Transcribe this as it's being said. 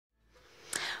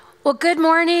Well, good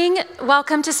morning.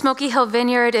 Welcome to Smoky Hill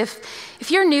Vineyard.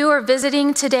 If you're new or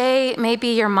visiting today, maybe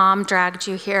your mom dragged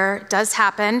you here. It does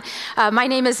happen. My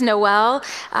name is Noelle.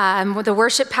 I'm the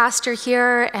worship pastor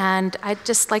here, and I'd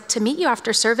just like to meet you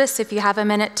after service if you have a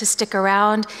minute to stick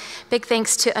around. Big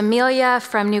thanks to Amelia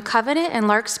from New Covenant in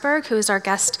Larkspur, who is our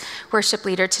guest worship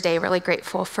leader today. Really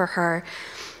grateful for her.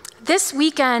 This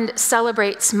weekend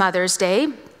celebrates Mother's Day.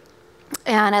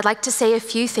 And I'd like to say a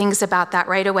few things about that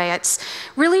right away. It's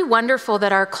really wonderful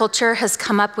that our culture has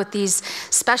come up with these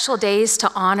special days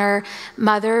to honor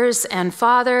mothers and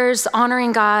fathers.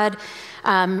 Honoring God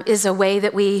is a way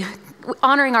that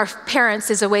honoring our parents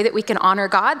is a way that we can honor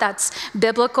God. That's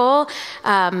biblical.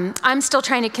 I'm still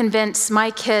trying to convince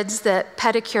my kids that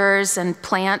pedicures and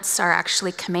plants are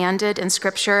actually commanded in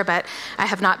Scripture, but I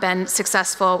have not been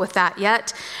successful with that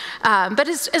yet. But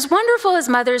as wonderful as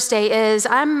Mother's Day is,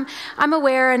 I'm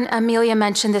aware, and Amelia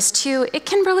mentioned this too, it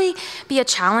can really be a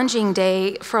challenging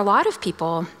day for a lot of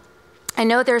people. I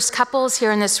know there's couples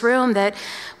here in this room that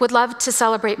would love to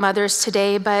celebrate mothers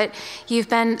today, but you've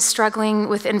been struggling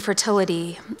with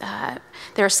infertility.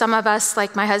 There are some of us,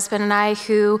 like my husband and I,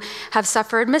 who have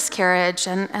suffered miscarriage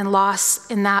and loss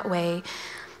in that way.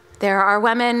 There are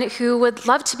women who would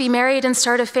love to be married and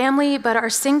start a family, but are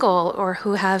single or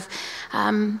who have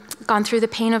gone through the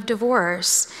pain of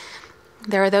divorce.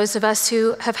 There are those of us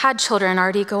who have had children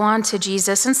already go on to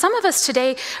Jesus. And some of us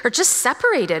today are just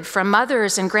separated from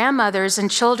mothers and grandmothers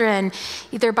and children,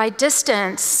 either by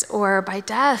distance or by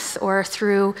death or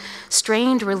through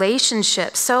strained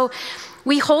relationships. So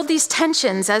we hold these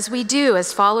tensions as we do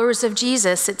as followers of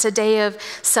Jesus. It's a day of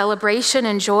celebration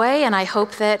and joy, and I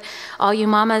hope that all you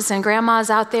mamas and grandmas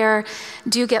out there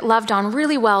do get loved on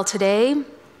really well today.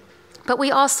 But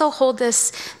we also hold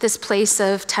this place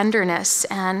of tenderness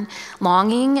and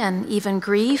longing and even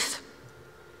grief.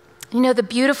 You know, the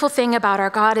beautiful thing about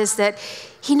our God is that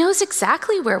He knows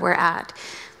exactly where we're at.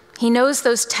 He knows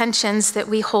those tensions that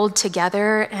we hold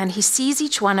together, and He sees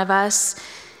each one of us.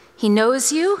 He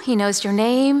knows you, He knows your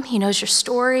name, He knows your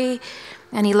story,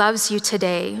 and He loves you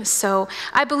today. So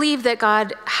I believe that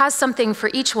God has something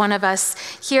for each one of us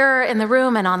here in the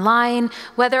room and online,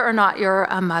 whether or not you're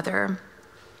a mother.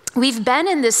 We've been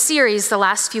in this series the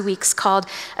last few weeks called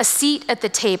A Seat at the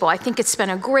Table. I think it's been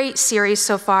a great series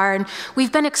so far, and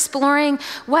we've been exploring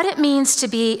what it means to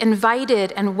be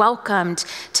invited and welcomed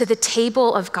to the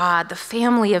table of God, the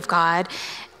family of God,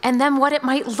 and then what it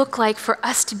might look like for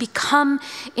us to become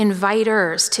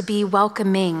inviters, to be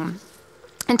welcoming.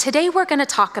 And today we're going to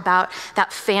talk about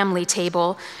that family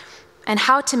table and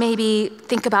how to maybe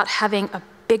think about having a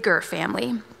bigger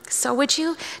family. So would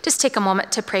you just take a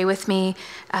moment to pray with me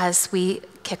as we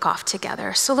kick off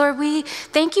together? So Lord, we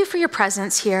thank you for your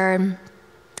presence here.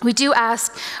 We do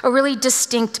ask a really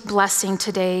distinct blessing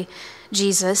today,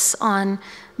 Jesus, on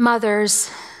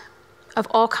mothers of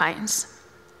all kinds.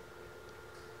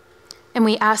 And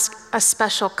we ask a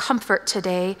special comfort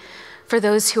today for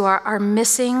those who are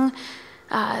missing,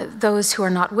 those who are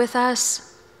not with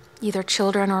us, either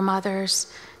children or mothers,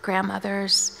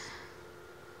 grandmothers,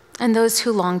 and those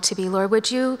who long to be. Lord,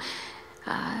 would you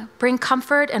bring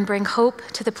comfort and bring hope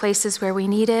to the places where we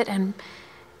need it and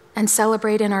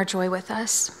celebrate in our joy with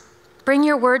us. Bring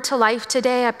your word to life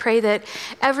today. I pray that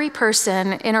every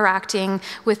person interacting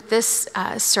with this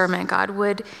sermon, God,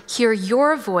 would hear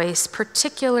your voice,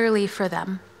 particularly for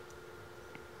them.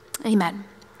 Amen.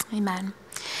 Amen.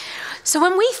 So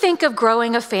when we think of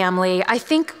growing a family, I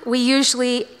think we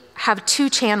usually have two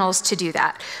channels to do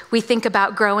that. We think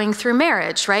about growing through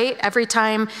marriage, right? Every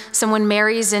time someone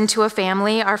marries into a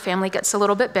family, our family gets a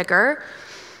little bit bigger.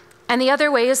 And the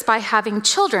other way is by having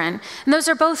children. And those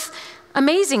are both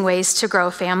amazing ways to grow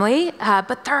a family,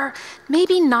 but they're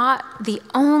maybe not the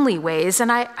only ways.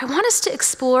 And I want us to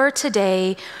explore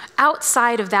today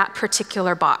outside of that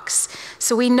particular box.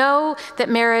 So we know that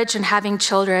marriage and having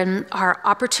children are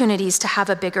opportunities to have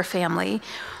a bigger family,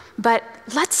 but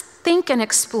let's think and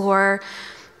explore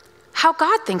how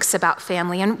God thinks about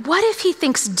family and what if He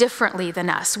thinks differently than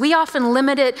us. We often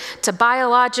limit it to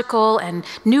biological and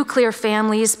nuclear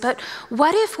families, but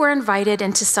what if we're invited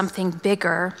into something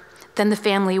bigger than the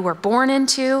family we're born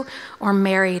into or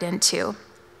married into?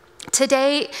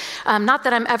 Today, not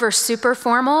that I'm ever super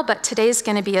formal, but today's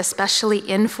going to be especially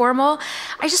informal.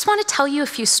 I just want to tell you a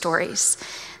few stories.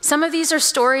 Some of these are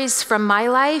stories from my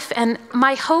life, and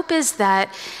my hope is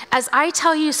that as I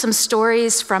tell you some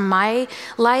stories from my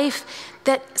life,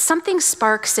 that something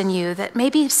sparks in you, that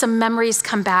maybe some memories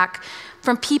come back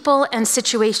from people and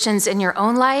situations in your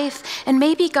own life, and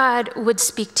maybe God would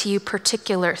speak to you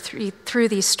particular through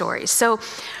these stories. So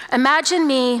imagine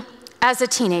me as a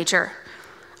teenager.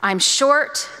 I'm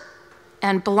short,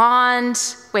 and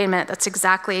blonde. Wait a minute, that's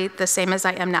exactly the same as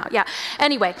I am now. Yeah,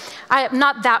 anyway, I am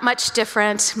not that much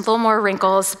different, a little more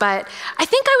wrinkles, but I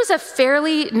think I was a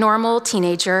fairly normal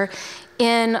teenager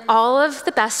in all of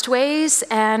the best ways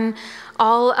and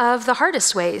all of the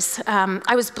hardest ways.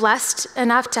 I was blessed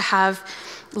enough to have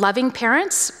loving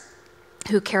parents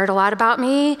who cared a lot about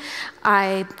me.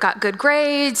 I got good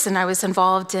grades, and I was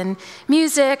involved in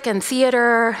music and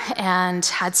theater and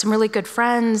had some really good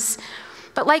friends.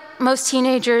 But like most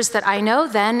teenagers that I know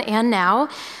then and now,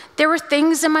 there were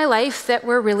things in my life that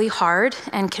were really hard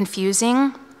and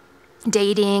confusing.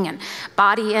 Dating and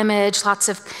body image, lots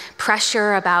of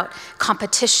pressure about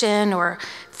competition or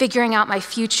figuring out my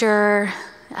future,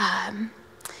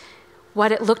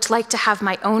 what it looked like to have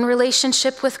my own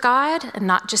relationship with God and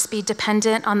not just be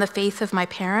dependent on the faith of my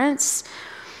parents.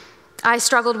 I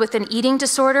struggled with an eating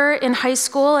disorder in high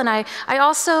school, and I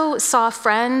also saw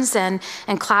friends and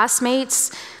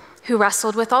classmates who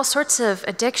wrestled with all sorts of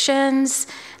addictions.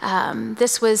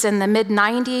 This was in the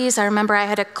mid-90s. I remember I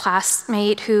had a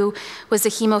classmate who was a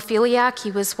hemophiliac. He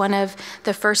was one of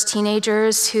the first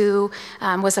teenagers who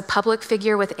was a public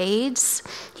figure with AIDS.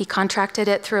 He contracted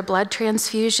it through a blood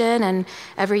transfusion, and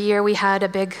every year we had a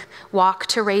big walk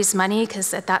to raise money,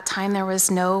 because at that time there was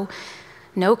no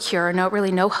cure,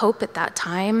 really no hope at that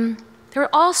time. There were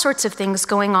all sorts of things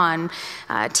going on,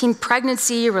 teen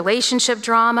pregnancy, relationship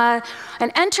drama,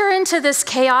 and enter into this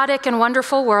chaotic and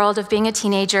wonderful world of being a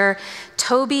teenager,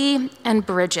 Toby and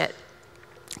Bridget.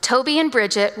 Toby and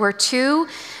Bridget were two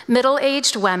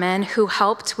middle-aged women who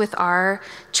helped with our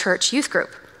church youth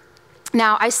group.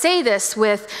 Now, I say this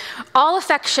with all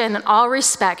affection and all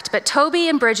respect, but Toby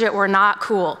and Bridget were not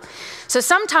cool. So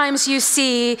sometimes you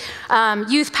see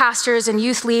youth pastors and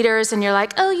youth leaders, and you're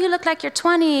like, oh, you look like you're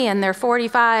 20, and they're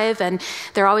 45, and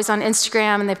they're always on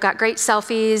Instagram, and they've got great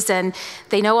selfies, and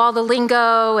they know all the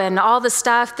lingo and all the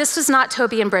stuff. This was not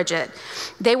Toby and Bridget.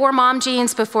 They wore mom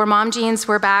jeans before mom jeans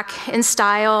were back in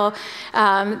style.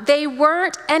 They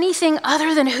weren't anything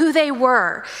other than who they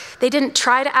were. They didn't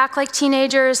try to act like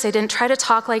teenagers. They didn't try to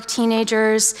talk like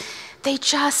teenagers. They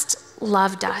just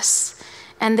loved us.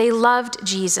 And they loved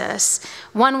Jesus.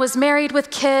 One was married with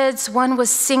kids, one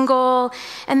was single,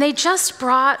 and they just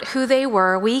brought who they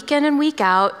were week in and week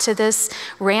out to this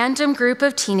random group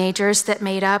of teenagers that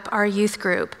made up our youth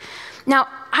group. Now,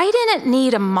 I didn't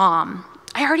need a mom.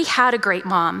 I already had a great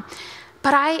mom,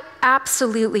 but I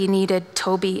absolutely needed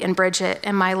Toby and Bridget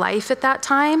in my life at that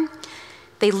time.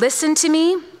 They listened to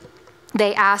me.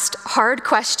 They asked hard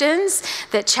questions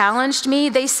that challenged me.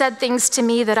 They said things to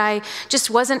me that I just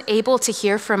wasn't able to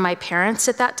hear from my parents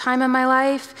at that time in my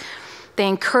life. They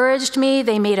encouraged me.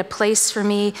 They made a place for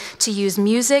me to use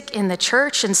music in the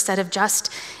church instead of just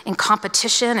in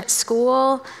competition at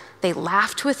school. They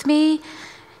laughed with me,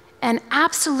 and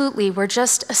absolutely were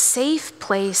just a safe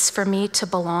place for me to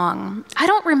belong. I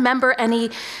don't remember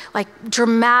any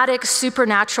dramatic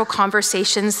supernatural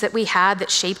conversations that we had that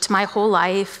shaped my whole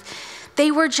life. They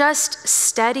were just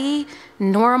steady,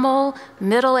 normal,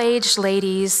 middle-aged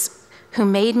ladies who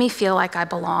made me feel like I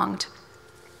belonged.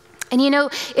 And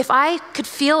if I could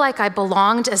feel like I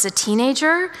belonged as a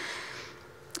teenager,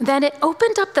 then it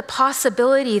opened up the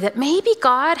possibility that maybe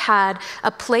God had a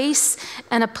place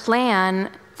and a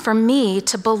plan for me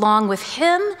to belong with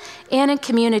him and in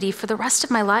community for the rest of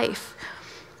my life.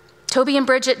 Toby and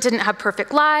Bridget didn't have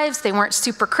perfect lives. They weren't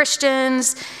super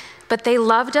Christians, but they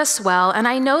loved us well. And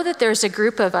I know that there's a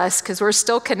group of us, because we're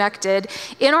still connected,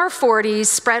 in our 40s,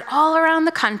 spread all around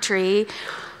the country,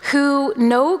 who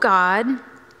know God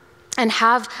and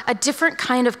have a different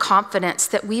kind of confidence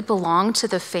that we belong to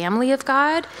the family of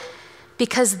God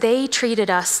because they treated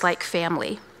us like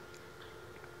family.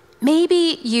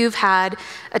 Maybe you've had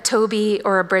a Toby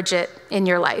or a Bridget in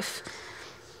your life.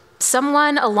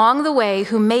 Someone along the way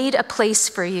who made a place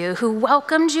for you, who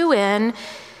welcomed you in,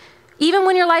 even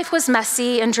when your life was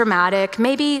messy and dramatic.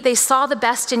 Maybe they saw the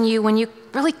best in you when you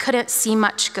really couldn't see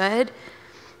much good.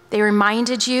 They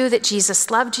reminded you that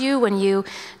Jesus loved you when you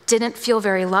didn't feel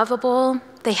very lovable.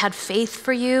 They had faith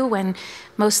for you when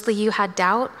mostly you had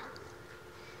doubt.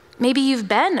 Maybe you've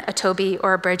been a Toby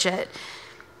or a Bridget.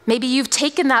 Maybe you've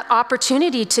taken that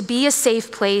opportunity to be a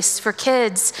safe place for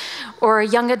kids or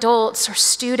young adults or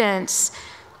students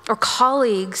or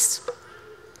colleagues.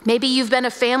 Maybe you've been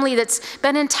a family that's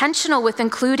been intentional with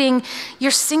including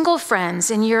your single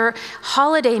friends in your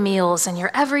holiday meals and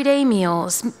your everyday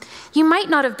meals. You might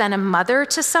not have been a mother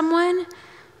to someone,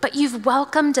 but you've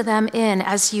welcomed them in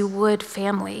as you would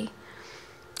family.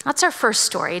 That's our first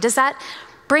story. Does that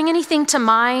bring anything to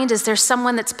mind? Is there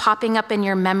someone that's popping up in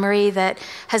your memory that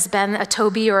has been a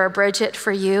Toby or a Bridget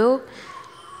for you?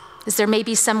 Is there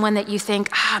maybe someone that you think,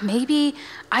 maybe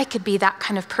I could be that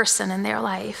kind of person in their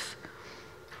life?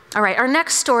 All right, our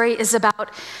next story is about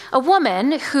a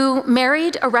woman who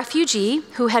married a refugee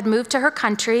who had moved to her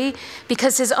country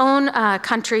because his own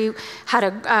country had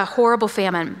a horrible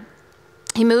famine.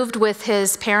 He moved with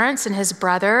his parents and his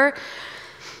brother.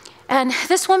 And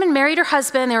this woman married her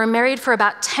husband. They were married for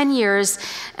about 10 years,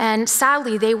 and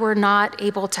sadly, they were not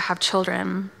able to have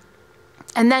children.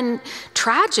 And then,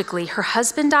 tragically, her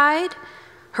husband died,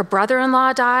 her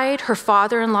brother-in-law died, her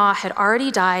father-in-law had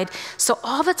already died, so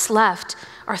all that's left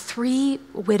are 3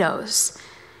 widows.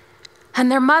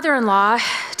 And their mother-in-law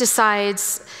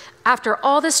decides, after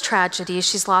all this tragedy,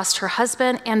 she's lost her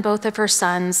husband and both of her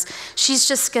sons, she's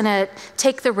just gonna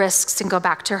take the risks and go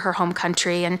back to her home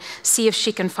country and see if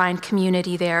she can find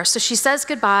community there. So she says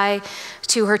goodbye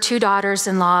to her 2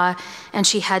 daughters-in-law, and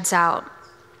she heads out.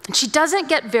 And she doesn't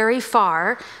get very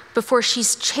far before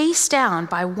she's chased down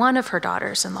by one of her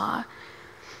daughters-in-law.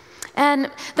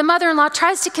 And the mother-in-law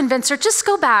tries to convince her, just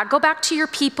go back to your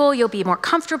people. You'll be more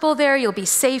comfortable there. You'll be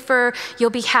safer.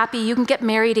 You'll be happy. You can get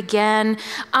married again.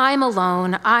 I'm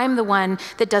alone. I'm the one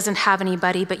that doesn't have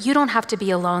anybody, but you don't have to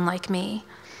be alone like me.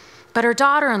 But her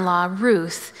daughter-in-law,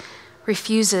 Ruth,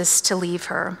 refuses to leave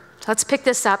her. Let's pick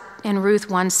this up in Ruth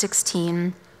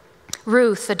 1:16.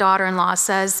 Ruth, the daughter-in-law,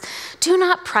 says, "Do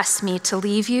not press me to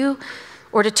leave you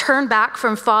or to turn back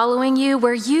from following you.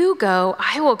 Where you go,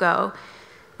 I will go.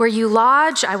 Where you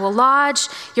lodge, I will lodge.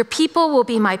 Your people will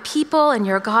be my people, and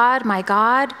your God, my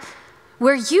God.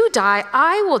 Where you die,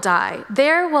 I will die.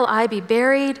 There will I be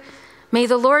buried. May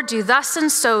the Lord do thus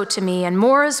and so to me, and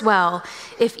more as well,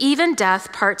 if even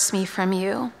death parts me from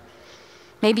you."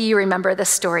 Maybe you remember this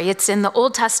story. It's in the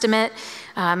Old Testament,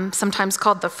 sometimes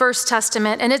called the First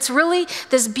Testament, and it's really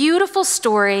this beautiful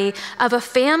story of a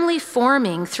family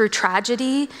forming through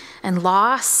tragedy and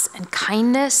loss and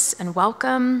kindness and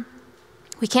welcome.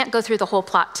 We can't go through the whole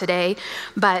plot today,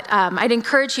 but I'd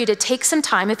encourage you to take some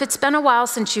time. If it's been a while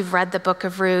since you've read the book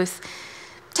of Ruth,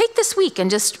 take this week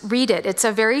and just read it. It's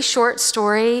a very short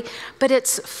story, but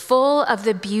it's full of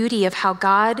the beauty of how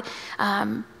God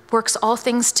works all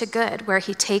things to good, where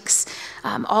he takes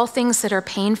all things that are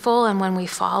painful, and when we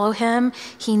follow him,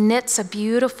 he knits a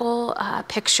beautiful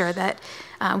picture that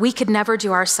we could never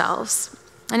do ourselves.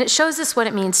 And it shows us what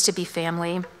it means to be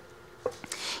family.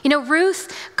 You know,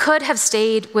 Ruth could have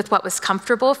stayed with what was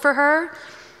comfortable for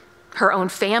her own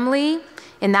family.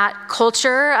 In that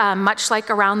culture, much like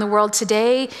around the world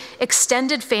today,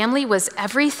 extended family was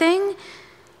everything.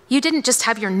 You didn't just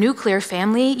have your nuclear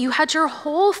family, you had your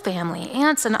whole family,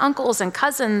 aunts and uncles and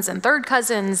cousins and third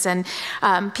cousins and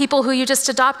people who you just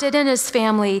adopted in as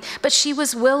family. But she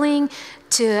was willing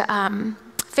to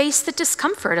face the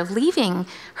discomfort of leaving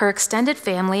her extended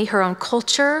family, her own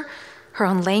culture, her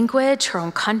own language, her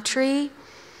own country.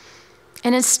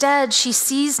 And instead, she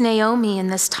sees Naomi in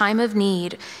this time of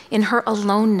need, in her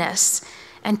aloneness,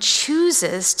 and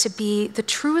chooses to be the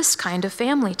truest kind of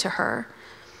family to her.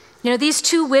 You know, these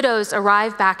 2 widows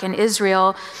arrive back in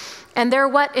Israel, and they're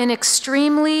what in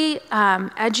extremely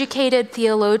educated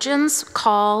theologians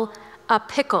call a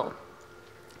pickle.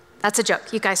 That's a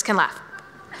joke. You guys can laugh.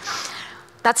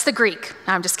 That's the Greek.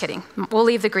 No, I'm just kidding. We'll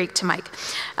leave the Greek to Mike.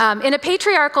 In a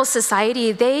patriarchal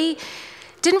society, they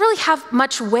didn't really have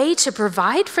much way to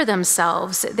provide for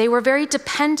themselves. They were very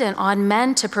dependent on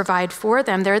men to provide for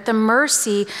them. They're at the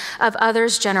mercy of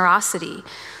others' generosity.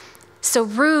 So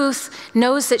Ruth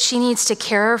knows that she needs to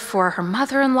care for her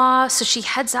mother-in-law, so she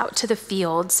heads out to the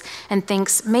fields and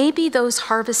thinks maybe those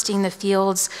harvesting the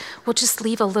fields will just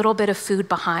leave a little bit of food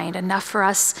behind, enough for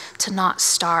us to not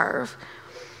starve.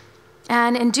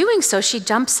 And in doing so, she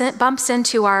bumps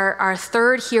into our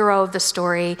third hero of the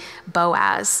story,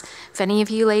 Boaz. If any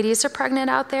of you ladies are pregnant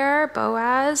out there,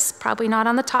 Boaz, probably not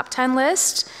on the top 10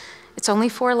 list. It's only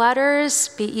 4 letters,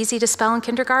 be easy to spell in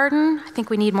kindergarten. I think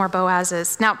we need more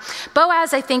Boazes. Now,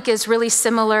 Boaz, I think, is really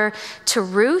similar to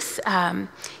Ruth.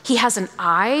 He has an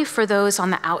eye for those on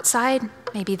the outside,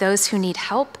 maybe those who need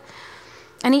help.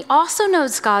 And he also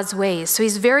knows God's ways, so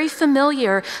he's very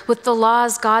familiar with the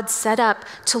laws God set up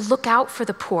to look out for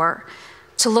the poor,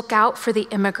 to look out for the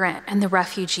immigrant and the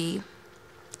refugee,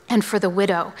 and for the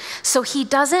widow. So he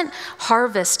doesn't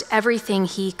harvest everything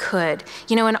he could.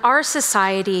 You know, in our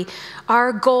society,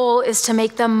 our goal is to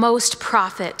make the most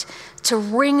profit, to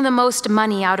wring the most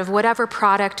money out of whatever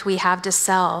product we have to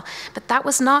sell. But that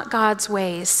was not God's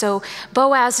ways. So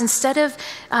Boaz, instead of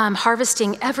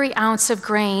harvesting every ounce of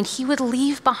grain, he would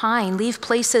leave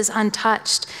places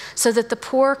untouched, so that the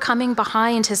poor coming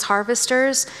behind his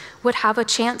harvesters would have a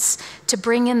chance to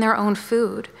bring in their own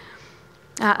food.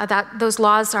 Those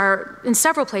laws are in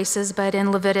several places, but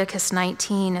in Leviticus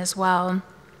 19 as well.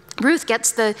 Ruth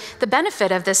gets the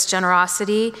benefit of this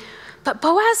generosity, but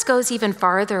Boaz goes even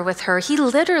farther with her. He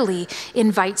literally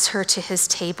invites her to his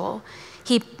table.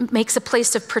 He makes a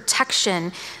place of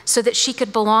protection so that she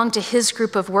could belong to his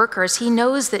group of workers. He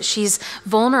knows that she's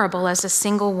vulnerable as a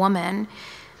single woman.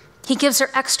 He gives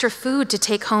her extra food to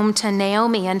take home to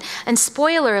Naomi. And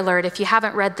spoiler alert, if you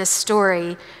haven't read this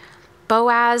story,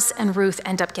 Boaz and Ruth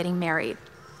end up getting married.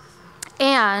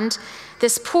 And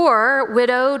this poor,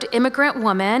 widowed immigrant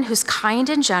woman who's kind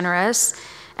and generous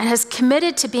and has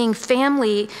committed to being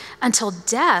family until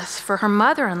death for her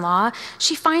mother-in-law,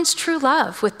 she finds true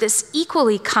love with this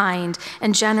equally kind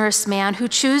and generous man who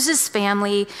chooses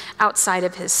family outside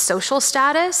of his social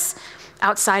status,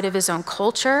 outside of his own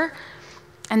culture.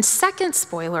 And second,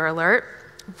 spoiler alert,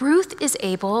 Ruth is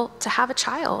able to have a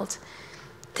child.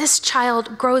 This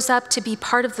child grows up to be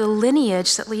part of the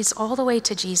lineage that leads all the way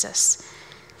to Jesus.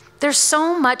 There's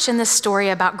so much in this story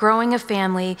about growing a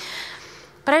family,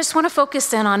 but I just want to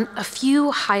focus in on a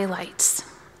few highlights.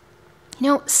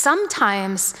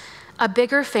 Sometimes a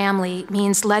bigger family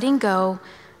means letting go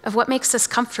of what makes us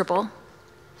comfortable.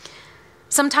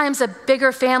 Sometimes a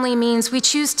bigger family means we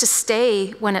choose to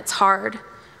stay when it's hard.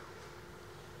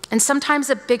 And sometimes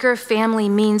a bigger family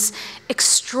means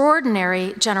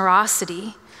extraordinary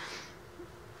generosity.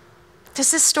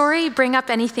 Does this story bring up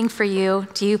anything for you?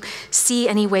 Do you see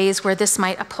any ways where this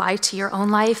might apply to your own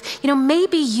life?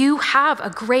 Maybe you have a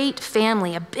great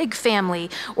family, a big family,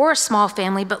 or a small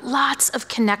family, but lots of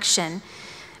connection.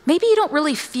 Maybe you don't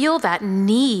really feel that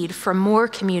need for more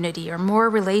community or more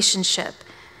relationship.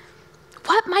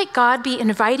 What might God be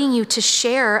inviting you to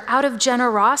share out of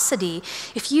generosity?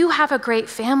 If you have a great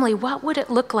family, what would it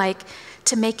look like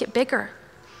to make it bigger?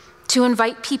 To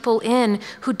invite people in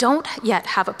who don't yet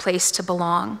have a place to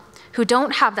belong, who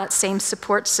don't have that same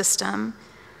support system.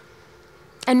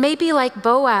 And maybe like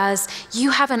Boaz,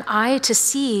 you have an eye to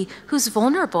see who's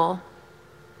vulnerable,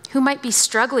 who might be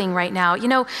struggling right now.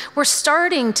 We're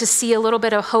starting to see a little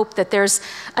bit of hope that there's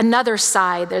another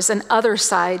side, there's an other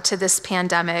side to this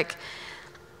pandemic.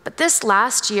 But this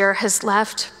last year has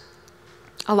left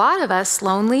a lot of us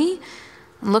lonely,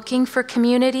 looking for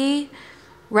community,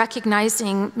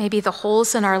 recognizing maybe the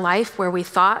holes in our life where we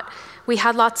thought we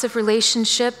had lots of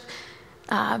relationship,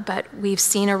 but we've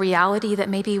seen a reality that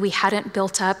maybe we hadn't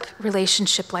built up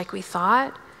relationship like we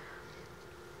thought.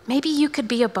 Maybe you could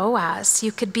be a Boaz.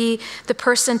 You could be the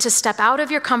person to step out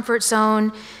of your comfort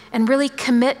zone and really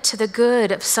commit to the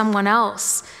good of someone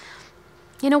else.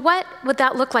 What would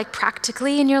that look like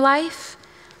practically in your life?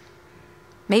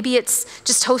 Maybe it's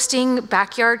just hosting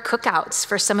backyard cookouts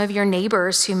for some of your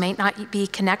neighbors who may not be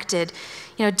connected.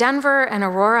 Denver and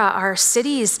Aurora are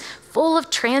cities full of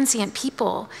transient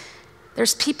people.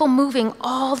 There's people moving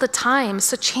all the time.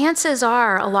 So chances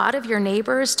are a lot of your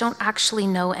neighbors don't actually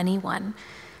know anyone.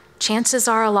 Chances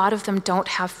are a lot of them don't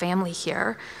have family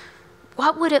here.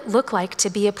 What would it look like to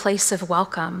be a place of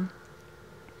welcome?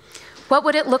 What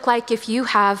would it look like if you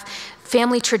have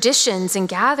family traditions and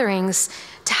gatherings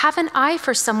to have an eye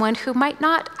for someone who might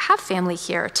not have family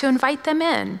here, to invite them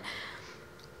in?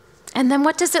 And then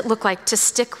what does it look like to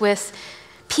stick with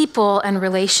people and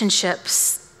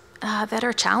relationships that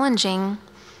are challenging,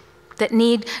 that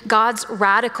need God's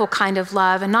radical kind of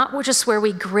love, and not just where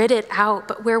we grit it out,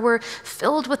 but where we're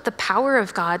filled with the power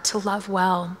of God to love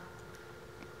well?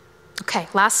 Okay,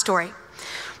 last story.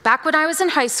 Back when I was in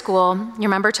high school, you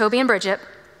remember Toby and Bridget,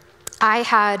 I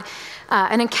had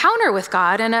an encounter with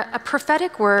God, and a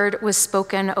prophetic word was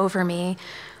spoken over me.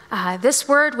 This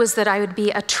word was that I would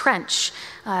be a trench.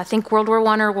 Think World War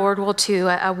I or World War II,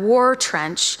 a war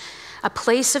trench, a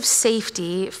place of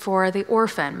safety for the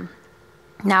orphan.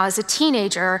 Now, as a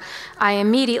teenager, I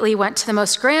immediately went to the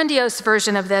most grandiose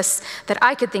version of this that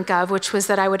I could think of, which was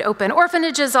that I would open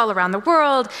orphanages all around the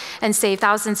world and save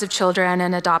thousands of children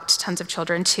and adopt tons of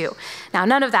children too. Now,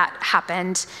 none of that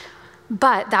happened,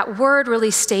 but that word really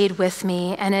stayed with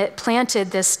me, and it planted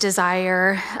this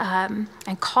desire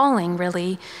and calling,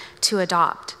 really, to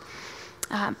adopt.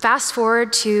 Fast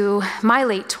forward to my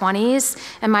late 20s,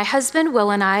 and my husband,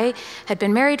 Will, and I had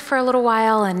been married for a little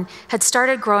while and had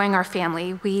started growing our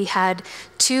family. We had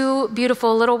two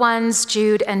beautiful little ones,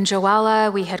 Jude and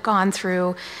Joella. We had gone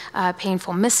through a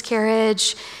painful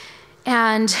miscarriage,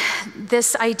 and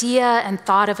this idea and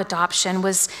thought of adoption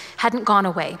hadn't gone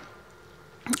away.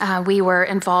 We were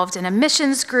involved in a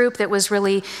missions group that was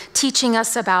really teaching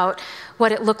us about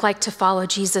what it looked like to follow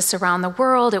Jesus around the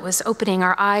world. It was opening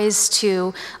our eyes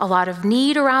to a lot of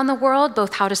need around the world,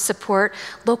 both how to support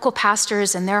local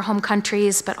pastors in their home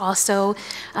countries, but also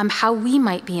how we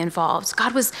might be involved.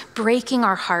 God was breaking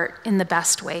our heart in the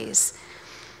best ways.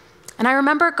 And I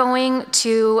remember going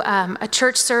to a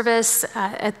church service.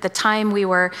 At the time, we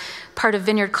were part of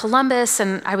Vineyard Columbus,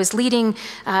 and I was leading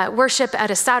worship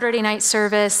at a Saturday night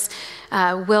service.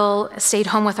 Will stayed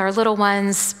home with our little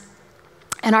ones.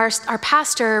 And our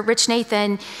pastor, Rich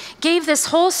Nathan, gave this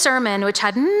whole sermon, which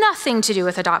had nothing to do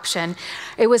with adoption.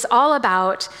 It was all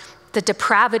about the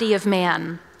depravity of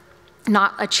man.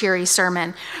 Not a cheery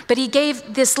sermon, but he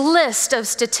gave this list of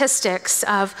statistics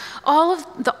of all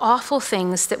of the awful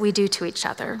things that we do to each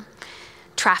other,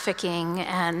 trafficking,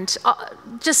 and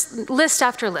just list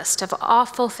after list of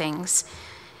awful things.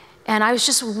 And I was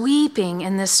just weeping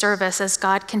in this service as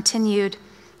God continued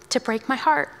to break my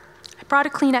heart. I brought a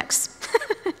Kleenex.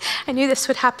 I knew this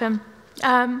would happen.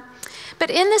 But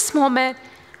in this moment,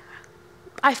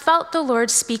 I felt the Lord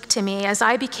speak to me as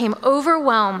I became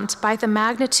overwhelmed by the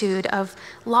magnitude of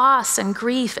loss and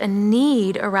grief and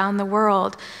need around the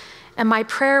world. And my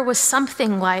prayer was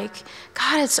something like,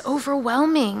 God, it's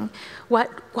overwhelming.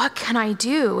 What can I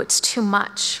do? It's too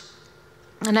much.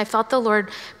 And I felt the Lord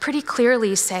pretty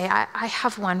clearly say, I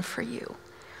have one for you.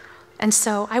 And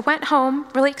so I went home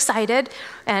really excited,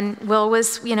 and Will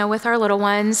was, with our little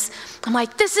ones. I'm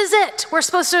like, this is it. We're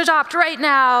supposed to adopt right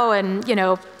now. And,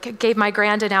 gave my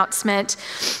grand announcement.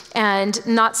 And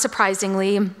not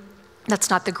surprisingly,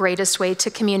 that's not the greatest way to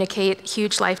communicate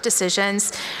huge life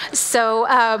decisions. So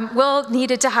Will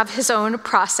needed to have his own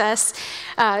process.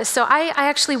 So I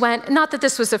actually went, not that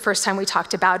this was the first time we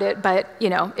talked about it, but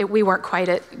we weren't quite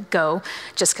at go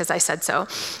just because I said so.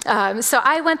 So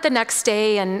I went the next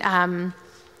day and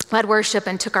led worship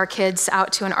and took our kids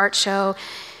out to an art show.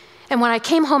 And when I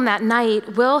came home that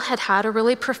night, Will had a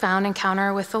really profound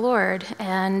encounter with the Lord.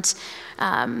 And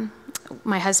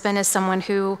my husband is someone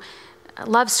who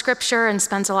loves Scripture and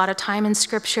spends a lot of time in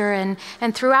Scripture.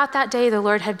 And throughout that day, the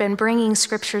Lord had been bringing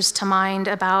scriptures to mind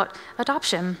about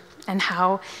adoption and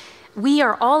how we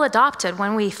are all adopted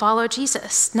when we follow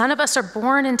Jesus. None of us are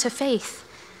born into faith.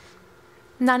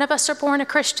 None of us are born a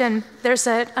Christian. There's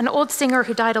an old singer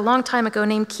who died a long time ago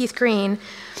named Keith Green,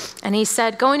 and he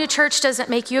said, going to church doesn't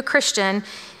make you a Christian,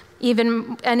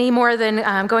 even any more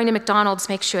than going to McDonald's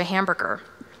makes you a hamburger.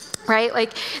 Right?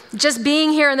 Like, just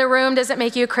being here in the room doesn't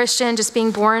make you a Christian. Just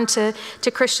being born to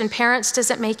Christian parents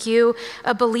doesn't make you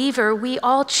a believer. We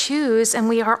all choose, and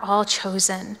we are all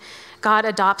chosen. God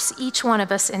adopts each one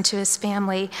of us into his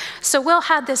family. So Will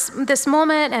had this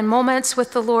moment and moments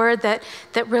with the Lord that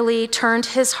really turned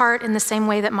his heart in the same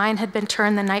way that mine had been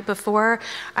turned the night before.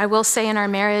 I will say in our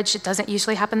marriage, it doesn't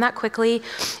usually happen that quickly,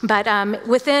 but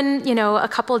within a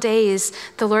couple days,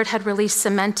 the Lord had really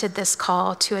cemented this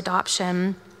call to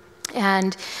adoption.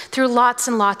 And through lots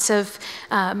and lots of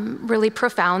really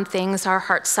profound things, our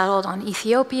hearts settled on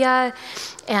Ethiopia.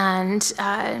 And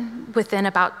within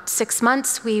about 6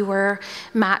 months, we were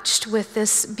matched with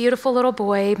this beautiful little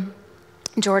boy,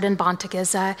 Jordan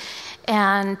Bontagiza.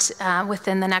 And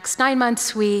within the next 9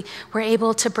 months, we were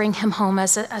able to bring him home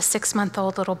as a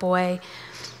 6-month-old little boy.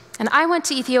 And I went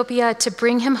to Ethiopia to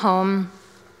bring him home.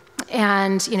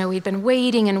 And, we'd been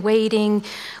waiting and waiting,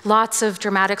 lots of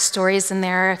dramatic stories in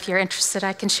there. If you're interested,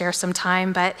 I can share some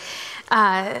time. But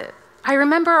I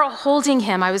remember holding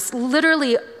him. I was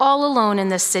literally all alone in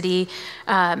this city,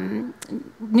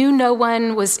 knew no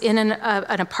one, was in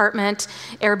an apartment,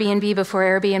 Airbnb before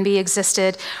Airbnb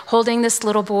existed, holding this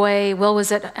little boy. Will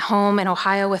was at home in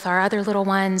Ohio with our other little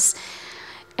ones.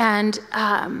 And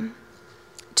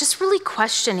just really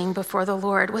questioning before the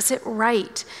Lord, was it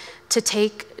right to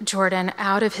take Jordan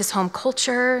out of his home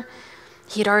culture?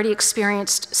 He had already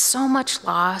experienced so much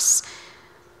loss.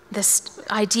 This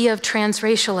idea of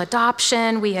transracial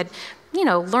adoption, we had,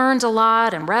 learned a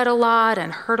lot and read a lot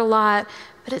and heard a lot,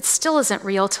 but it still isn't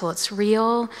real till it's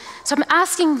real. So I'm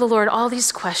asking the Lord all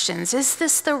these questions. Is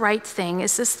this the right thing?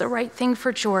 Is this the right thing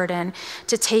for Jordan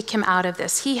to take him out of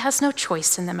this? He has no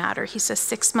choice in the matter. He's a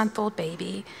 6-month-old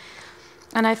baby.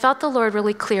 And I felt the Lord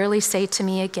really clearly say to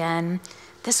me again,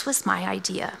 this was my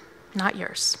idea, not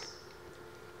yours.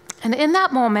 And in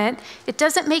that moment, it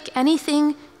doesn't make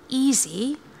anything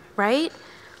easy, right?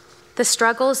 The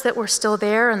struggles that were still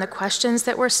there and the questions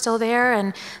that were still there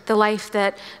and the life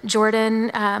that Jordan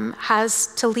has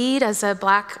to lead as a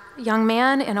Black young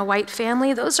man in a white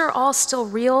family, those are all still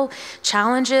real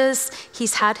challenges.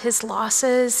 He's had his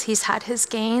losses, he's had his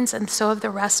gains, and so have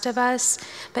the rest of us.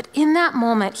 But in that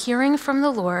moment, hearing from the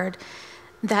Lord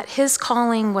that his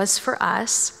calling was for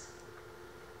us,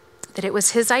 that it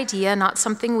was his idea, not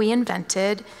something we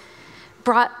invented,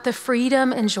 brought the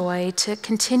freedom and joy to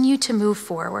continue to move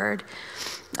forward.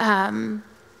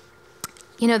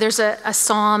 There's a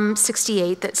Psalm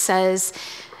 68 that says,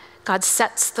 God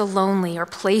sets the lonely or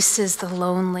places the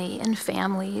lonely in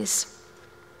families.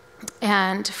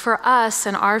 And for us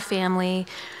and our family,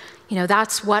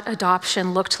 that's what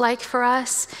adoption looked like for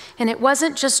us. And it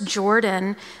wasn't just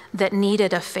Jordan that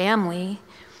needed a family.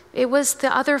 It was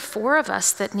the other 4 of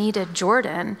us that needed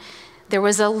Jordan. There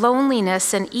was a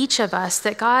loneliness in each of us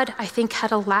that God, I think,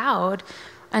 had allowed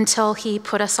until he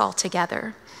put us all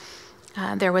together.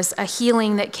 There was a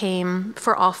healing that came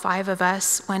for all 5 of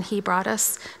us when he brought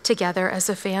us together as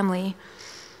a family.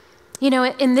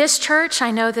 In this church,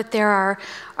 I know that there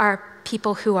are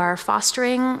people who are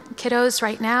fostering kiddos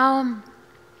right now.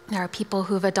 There are people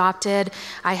who've adopted.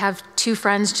 I have 2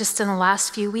 friends just in the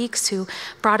last few weeks who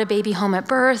brought a baby home at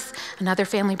birth. Another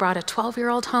family brought a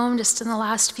 12-year-old home just in the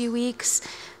last few weeks.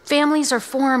 Families are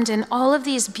formed in all of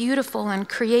these beautiful and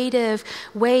creative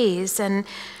ways. And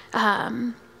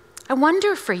I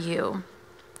wonder for you,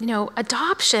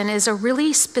 adoption is a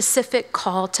really specific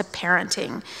call to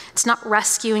parenting. It's not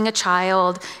rescuing a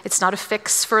child. It's not a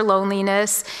fix for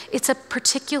loneliness. It's a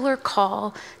particular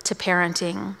call to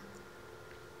parenting.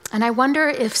 And I wonder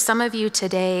if some of you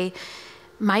today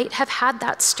might have had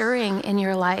that stirring in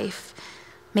your life.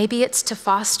 Maybe it's to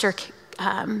foster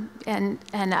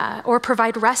or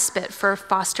provide respite for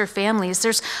foster families.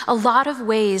 There's a lot of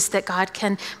ways that God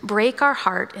can break our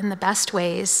heart in the best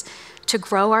ways to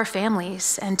grow our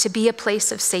families and to be a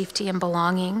place of safety and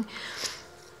belonging.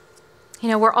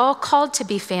 We're all called to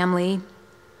be family.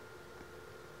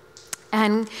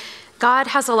 And God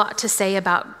has a lot to say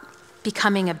about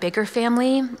becoming a bigger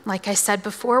family. Like I said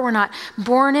before, we're not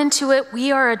born into it,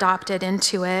 we are adopted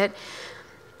into it.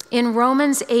 In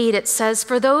Romans 8, it says,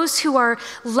 "For those who are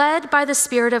led by the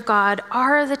Spirit of God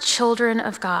are the children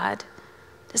of God."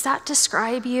 Does that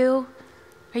describe you?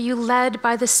 Are you led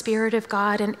by the Spirit of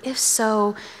God? And if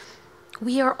so,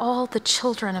 we are all the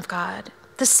children of God.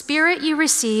 The Spirit you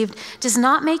received does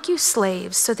not make you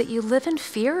slaves so that you live in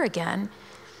fear again.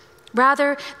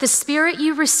 Rather, the Spirit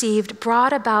you received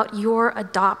brought about your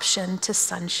adoption to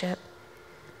sonship.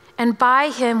 And by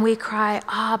him we cry,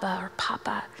 Abba, or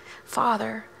Papa,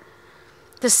 Father.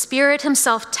 The Spirit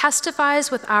himself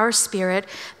testifies with our spirit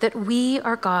that we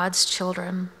are God's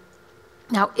children.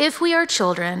 Now, if we are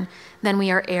children, then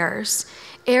we are heirs,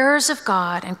 heirs of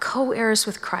God and co-heirs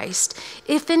with Christ,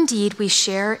 if indeed we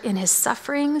share in his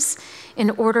sufferings, in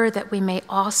order that we may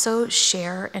also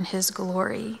share in his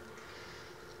glory.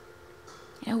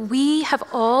 We have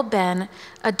all been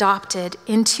adopted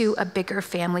into a bigger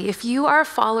family. If you are a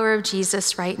follower of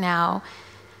Jesus right now,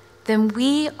 then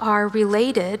we are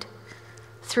related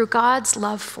through God's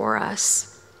love for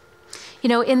us.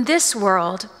 In this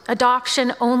world,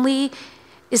 adoption only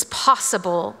is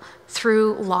possible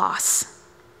through loss,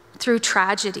 through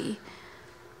tragedy.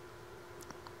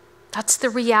 That's the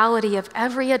reality of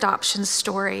every adoption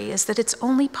story, is that it's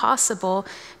only possible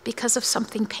because of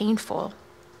something painful.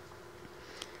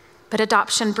 But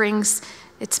adoption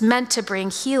it's meant to bring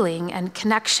healing and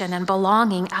connection and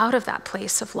belonging out of that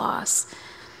place of loss.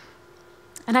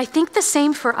 And I think the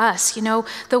same for us.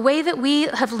 The way that we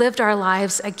have lived our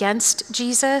lives against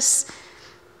Jesus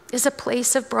is a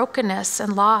place of brokenness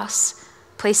and loss,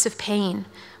 place of pain.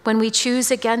 When we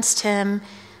choose against him,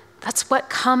 that's what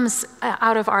comes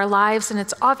out of our lives, and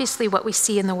it's obviously what we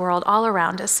see in the world all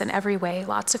around us in every way,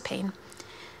 lots of pain.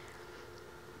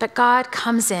 But God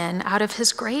comes in out of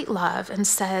his great love and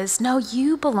says, no,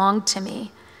 you belong to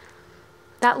me.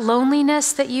 That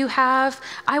loneliness that you have,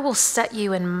 I will set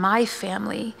you in my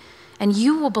family, and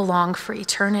you will belong for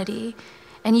eternity.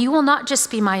 And you will not just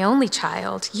be my only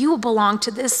child, you will belong to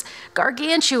this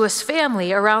gargantuous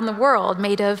family around the world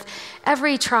made of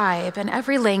every tribe and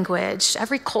every language,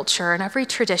 every culture and every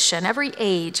tradition, every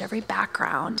age, every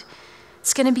background.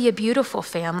 It's going to be a beautiful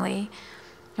family.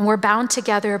 And we're bound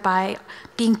together by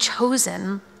being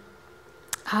chosen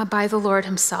by the Lord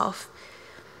himself.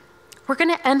 We're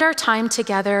going to end our time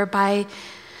together by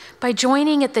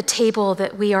joining at the table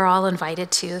that we are all invited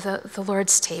to, the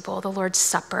Lord's table, the Lord's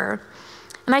Supper.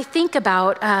 And I think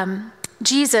about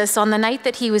Jesus on the night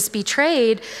that he was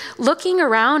betrayed, looking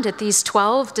around at these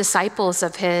 12 disciples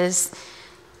of his.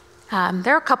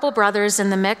 There are a couple brothers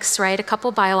in the mix, right? A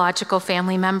couple biological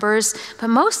family members, but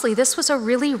mostly this was a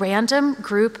really random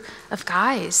group of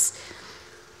guys.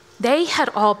 They had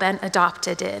all been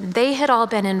adopted in. They had all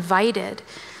been invited.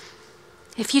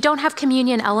 If you don't have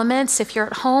communion elements, if you're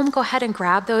at home, go ahead and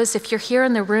grab those. If you're here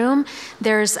in the room,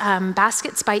 there's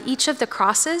baskets by each of the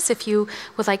crosses if you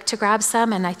would like to grab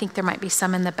some, and I think there might be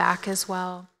some in the back as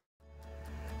well.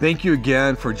 Thank you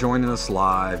again for joining us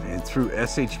live and through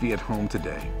SHV at Home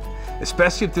today.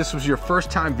 Especially if this was your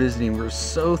first time visiting, we're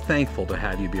so thankful to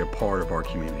have you be a part of our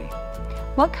community.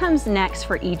 What comes next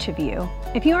for each of you?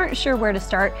 If you aren't sure where to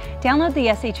start, download the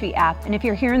SHV app, and if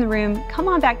you're here in the room, come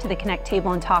on back to the Connect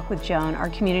table and talk with Joan, our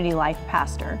community life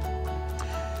pastor.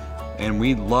 And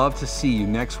we'd love to see you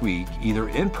next week, either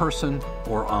in person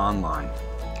or online.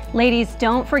 Ladies,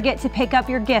 don't forget to pick up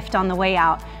your gift on the way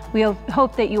out. We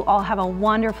hope that you all have a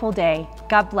wonderful day.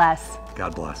 God bless.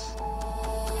 God bless.